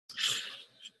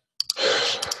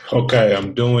Okay,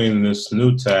 I'm doing this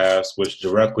new task which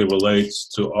directly relates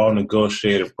to all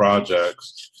negotiated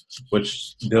projects,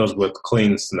 which deals with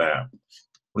Clean Snap.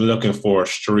 We're looking for a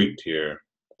street here.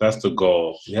 That's the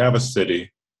goal. We have a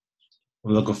city.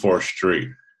 We're looking for a street.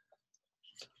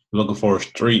 We're looking for a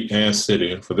street and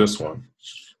city for this one.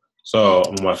 So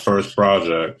on my first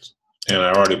project, and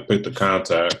I already picked the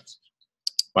contact.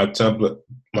 My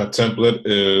template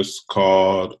is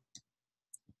called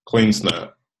Clean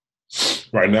Snap.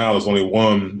 Right now, there's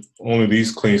only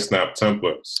these Clean Snap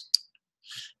templates.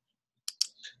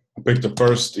 I picked the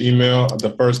first email,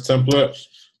 the first template.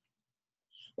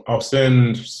 I'll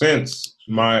send, since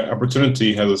my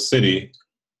opportunity has a city,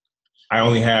 I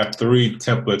only have 3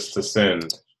 templates to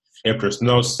send. If there's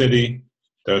no city,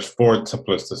 there's 4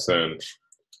 templates to send.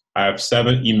 I have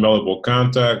 7 emailable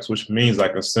contacts, which means I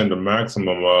can send a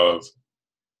maximum of,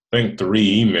 I think,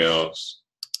 3 emails.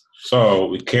 So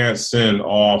we can't send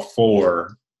all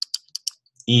 4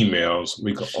 emails.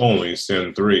 We can only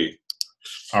send 3.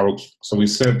 So we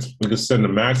can send a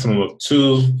maximum of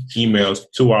 2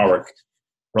 emails to our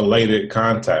related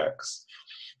contacts.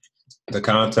 The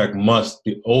contact must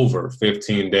be over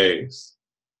 15 days.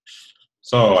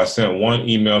 So I sent 1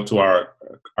 email to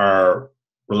our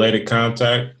related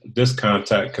contact. This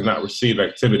contact cannot receive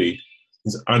activity.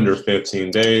 It's under 15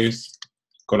 days.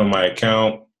 Go to my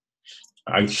account.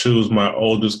 I choose my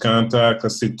oldest contact. I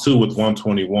see 2 with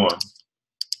 121.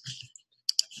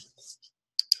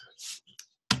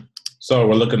 So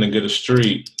we're looking to get a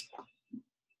street.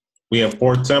 We have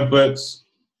 4 templates.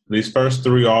 These first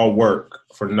 3 all work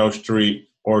for no street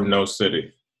or no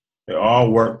city. They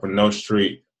all work for no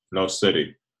street, no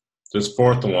city. This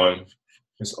 4th one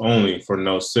is only for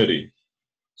no city.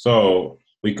 So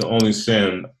we can only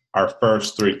send our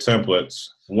first 3 templates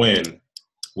when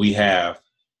we have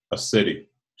a city.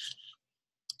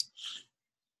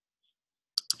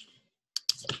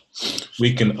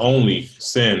 We can only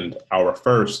send our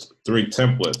first 3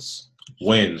 templates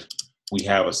when we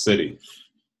have a city.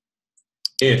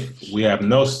 If we have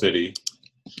no city,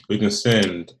 we can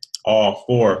send all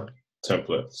 4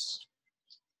 templates.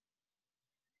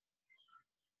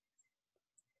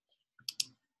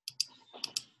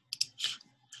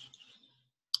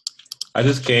 I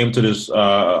just came to this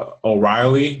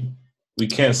O'Reilly. We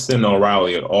can't send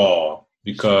O'Reilly at all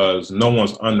because no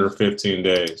one's under 15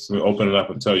 days. Let me open it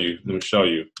up and tell you. Let me show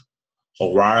you.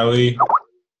 O'Reilly,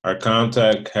 our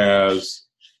contact has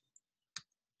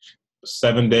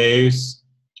 7 days.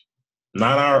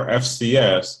 Not our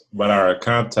FCS, but our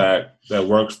contact that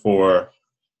works for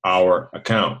our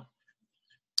account.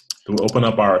 So we open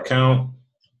up our account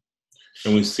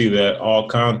and we see that all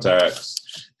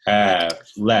contacts have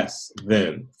less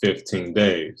than 15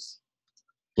 days.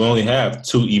 We only have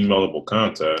 2 emailable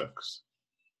contacts.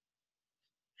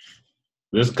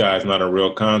 This guy's not a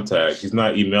real contact. He's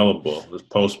not emailable, this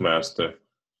postmaster.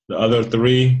 The other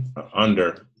 3 are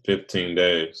under 15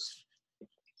 days.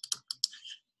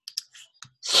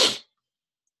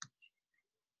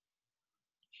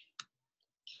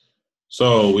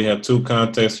 So we have 2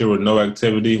 contacts here with no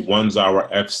activity. One's our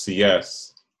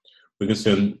FCS. We can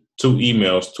send 2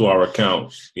 emails to our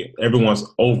account. Everyone's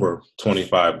over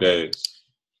 25 days.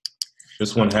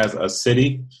 This one has a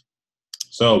city,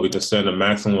 so we can send a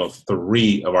maximum of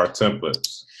 3 of our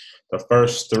templates. The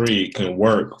first 3 can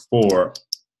work for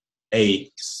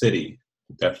a city.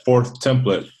 That 4th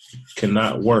template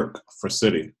cannot work for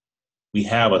city. We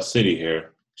have a city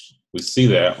here. We see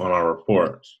that on our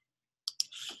report.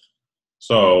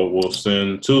 So we'll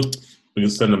send 2, we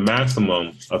can send a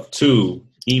maximum of 2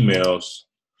 emails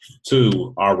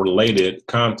to our related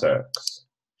contacts.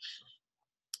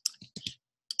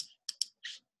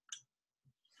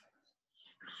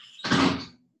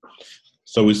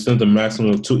 So we sent a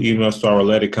maximum of 2 emails to our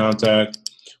related contact.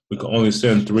 We can only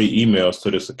send 3 emails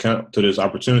to this account, to this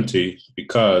opportunity,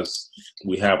 because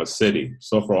we have a city.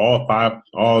 So for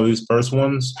all these first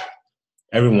ones,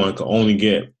 everyone can only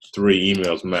get 3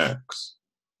 emails max.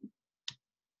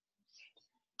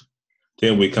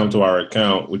 Then we come to our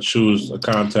account, we choose a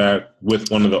contact with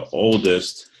one of the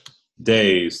oldest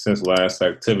days since last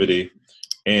activity,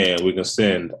 and we can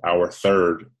send our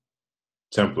 3rd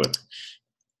template.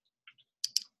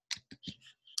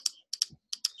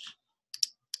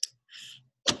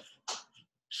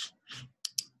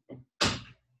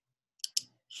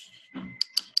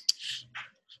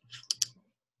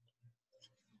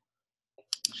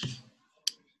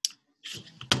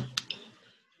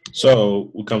 So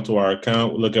we come to our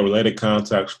account, we look at related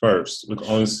contacts first. We can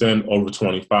only send over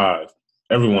 25.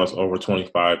 Everyone's over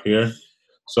 25 here.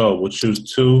 So we'll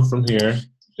choose 2 from here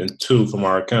and 2 from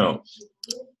our account.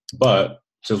 But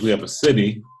since we have a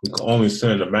city, we can only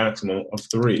send a maximum of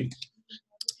 3.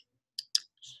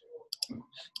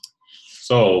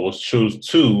 So we'll choose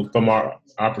 2 from our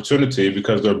opportunity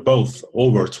because they're both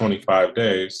over 25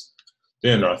 days.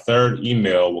 Then our third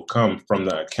email will come from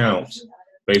the account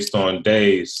based on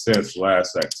days since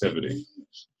last activity.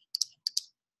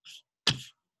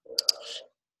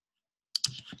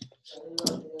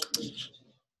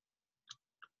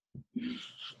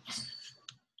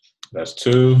 That's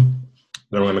 2.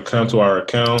 Then we're going to come to our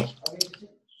account.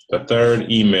 The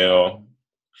third email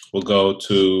will go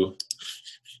to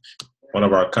one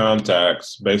of our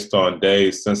contacts based on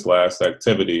days since last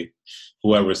activity,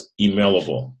 whoever's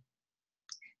emailable.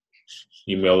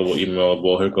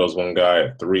 Emailable. Here goes one guy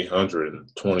at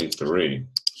 323.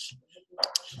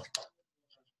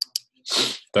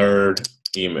 Third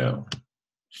email.